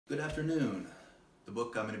Good afternoon. The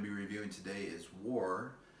book I'm going to be reviewing today is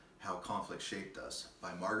War, How Conflict Shaped Us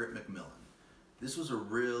by Margaret MacMillan. This was a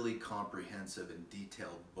really comprehensive and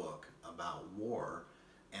detailed book about war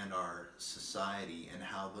and our society and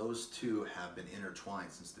how those two have been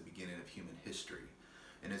intertwined since the beginning of human history.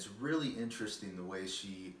 And it's really interesting the way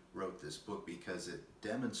she wrote this book because it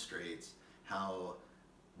demonstrates how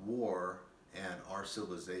war and our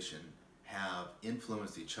civilization have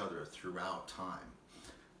influenced each other throughout time.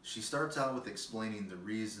 She starts out with explaining the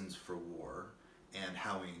reasons for war and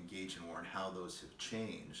how we engage in war and how those have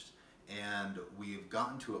changed. And we've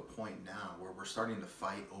gotten to a point now where we're starting to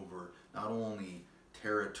fight over not only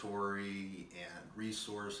territory and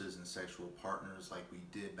resources and sexual partners like we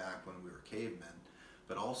did back when we were cavemen,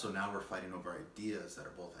 but also now we're fighting over ideas that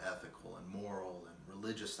are both ethical and moral and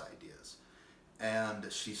religious ideas.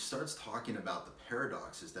 And she starts talking about the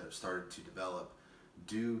paradoxes that have started to develop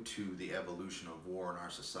due to the evolution of war in our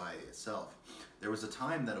society itself. There was a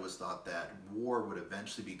time that it was thought that war would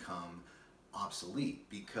eventually become obsolete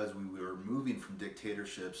because we were moving from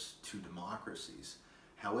dictatorships to democracies.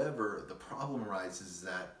 However, the problem arises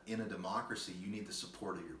that in a democracy you need the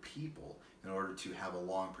support of your people in order to have a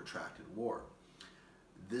long protracted war.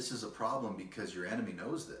 This is a problem because your enemy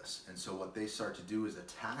knows this, and so what they start to do is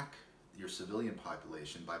attack your civilian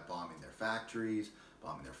population by bombing their factories,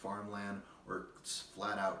 bombing their farmland, or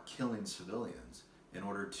flat out killing civilians in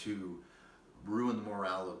order to ruin the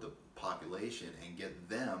morale of the population and get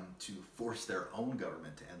them to force their own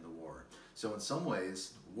government to end the war. So in some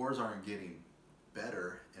ways, wars aren't getting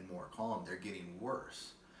better and more calm, they're getting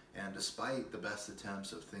worse. And despite the best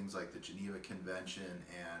attempts of things like the Geneva Convention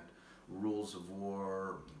and rules of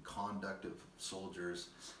war, and conduct of soldiers,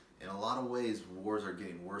 in a lot of ways wars are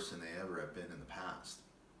getting worse than they ever have been in the past.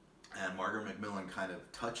 And Margaret MacMillan kind of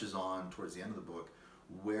touches on, towards the end of the book,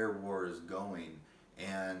 where war is going,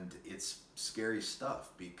 and it's scary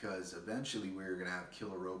stuff because eventually we're going to have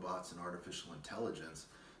killer robots and artificial intelligence,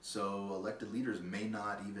 so elected leaders may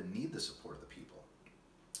not even need the support of the people.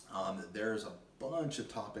 There's a bunch of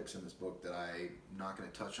topics in this book that I'm not going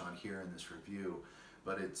to touch on here in this review,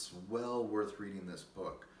 but it's well worth reading this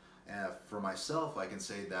book. For myself, I can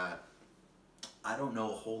say that I don't know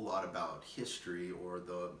a whole lot about history or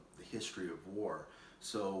the history of war.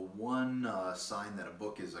 So one sign that a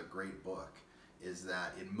book is a great book is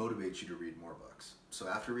that it motivates you to read more books. So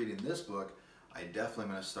after reading this book, I definitely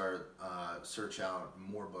am going to start search out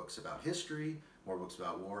more books about history, more books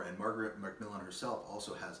about war, and Margaret MacMillan herself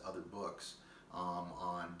also has other books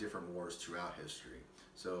on different wars throughout history.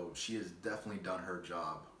 So she has definitely done her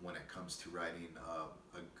job when it comes to writing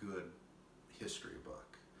a good history book.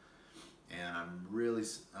 And I'm really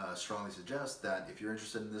strongly suggest that if you're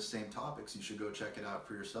interested in this same topics, you should go check it out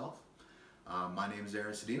for yourself. My name is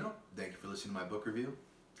Aaron Cedino. Thank you for listening to my book review.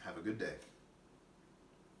 Have a good day.